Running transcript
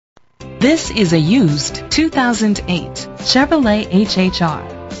This is a used 2008 Chevrolet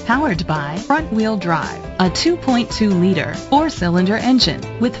HHR, powered by front-wheel drive, a 2.2-liter four-cylinder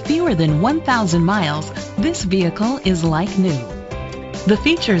engine. With fewer than 1,000 miles, this vehicle is like new. The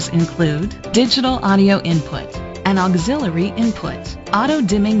features include digital audio input, an auxiliary input,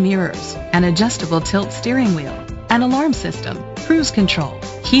 auto-dimming mirrors, an adjustable tilt steering wheel, an alarm system, cruise control,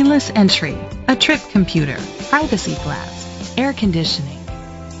 keyless entry, a trip computer, privacy glass, air conditioning.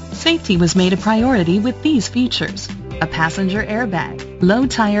 Safety was made a priority with these features: a passenger airbag, low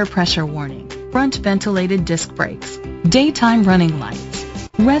tire pressure warning, front ventilated disc brakes, daytime running lights.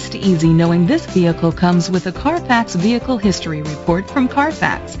 Rest easy knowing this vehicle comes with a Carfax Vehicle History Report from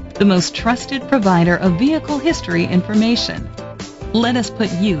Carfax, the most trusted provider of vehicle history information. Let us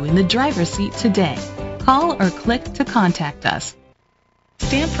put you in the driver's seat today. Call or click to contact us.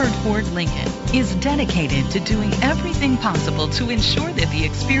 Stamford Ford Lincoln is dedicated to doing everything possible to ensure that the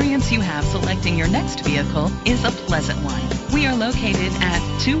experience you have selecting your next vehicle is a pleasant one. We are located at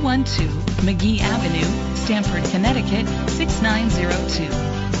 212 Magee Avenue, Stamford, Connecticut 6902.